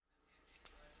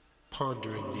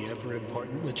Pondering the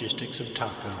ever-important logistics of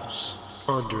tacos.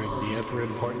 Pondering the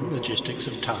ever-important logistics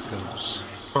of tacos.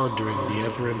 Pondering the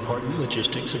ever-important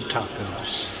logistics of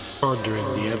tacos. Pondering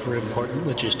the ever-important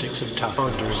logistics of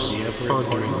tacos.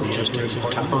 Pondering the ever-important logistics of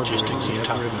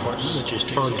tacos.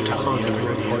 Logistics of tacos. Logistics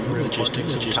of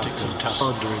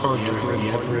tacos. Pondering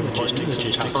the ever-logistics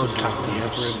of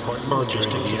tacos.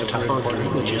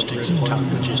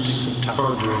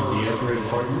 Pondering the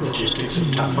ever-important logistics of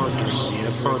tacos. The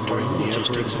ever-important logistics of tacos. Pondering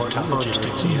logistics of tacos.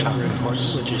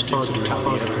 Logistics of tacos. Pondering the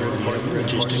ever-important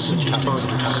logistics of tacos.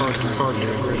 Pondering the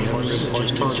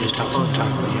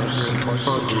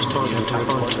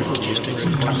ever-important logistics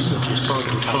of tacos. Logistics of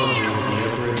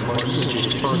ever-important logistics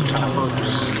of tacos.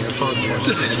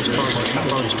 The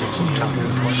ever-important logistics of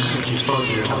tacos. Pondering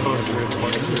the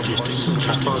ever-important logistics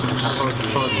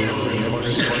of tacos. The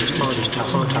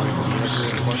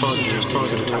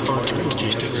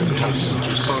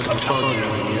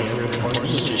ever-important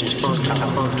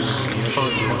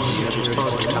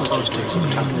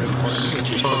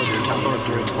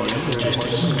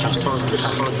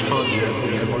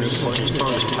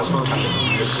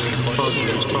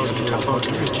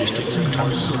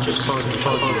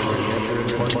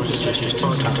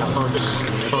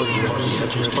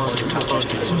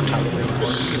Logistics and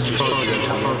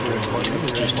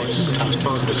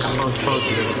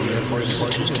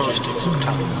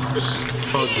logistics and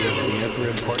pondering the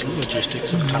ever-important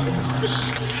logistics and pondering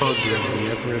the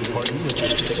ever-important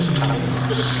logistics and pondering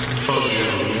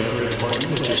ever-important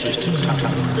logistics and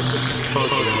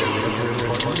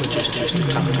pondering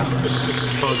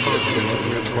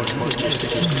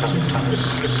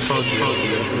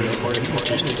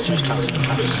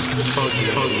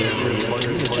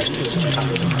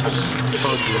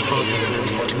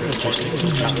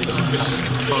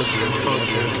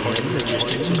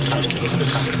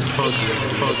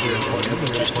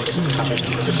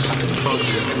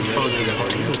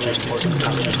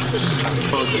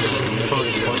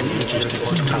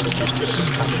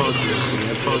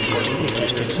logistics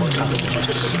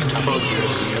and pondering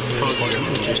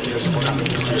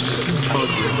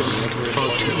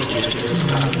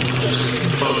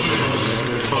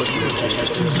logistics and pondering the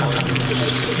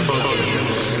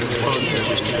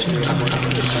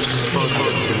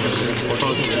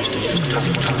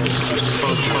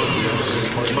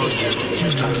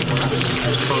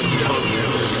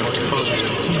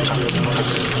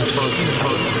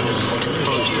ever-important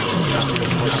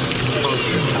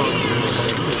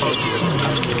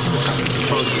logistics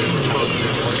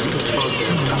and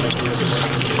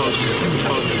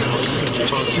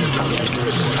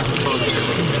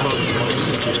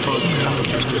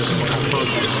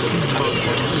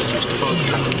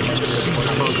pondering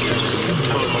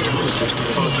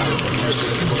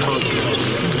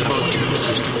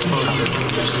the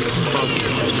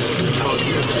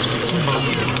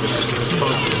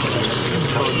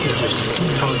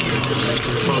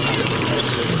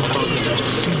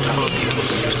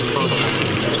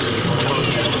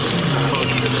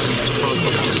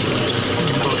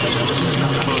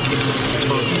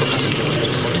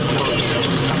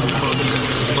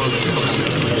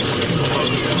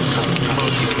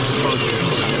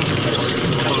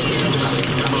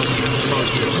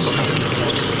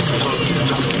logistics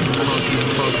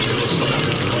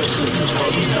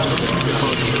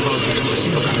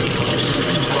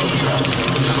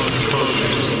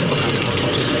and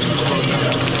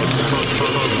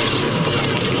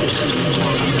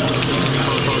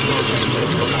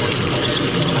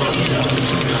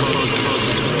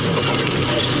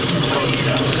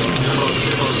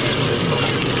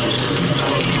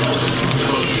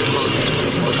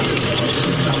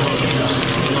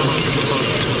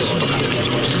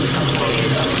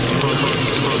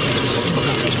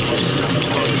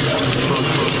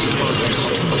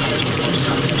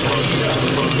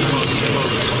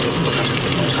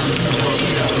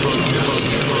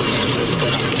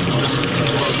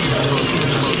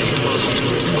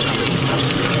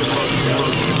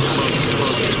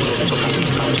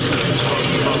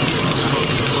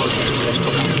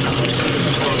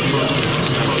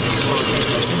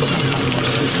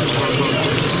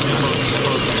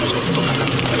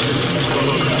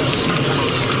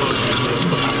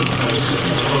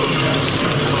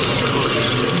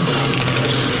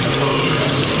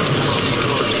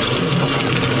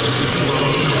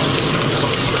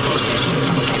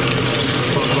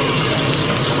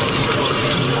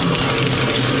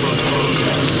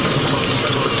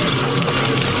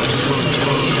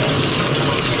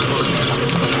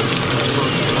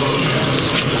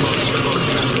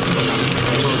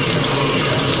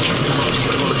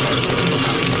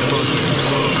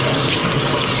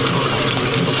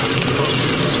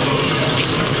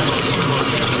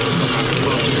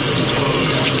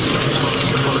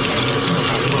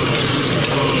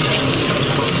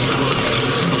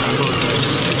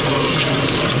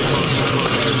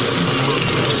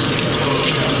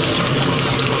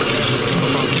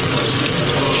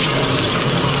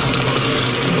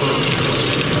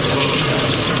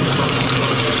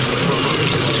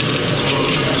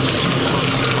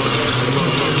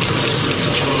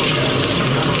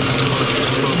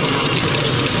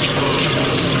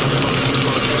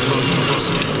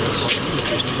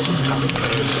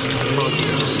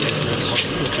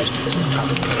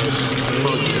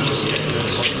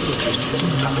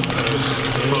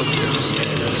Pondering the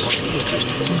ever-important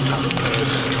logistics of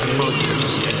tacos.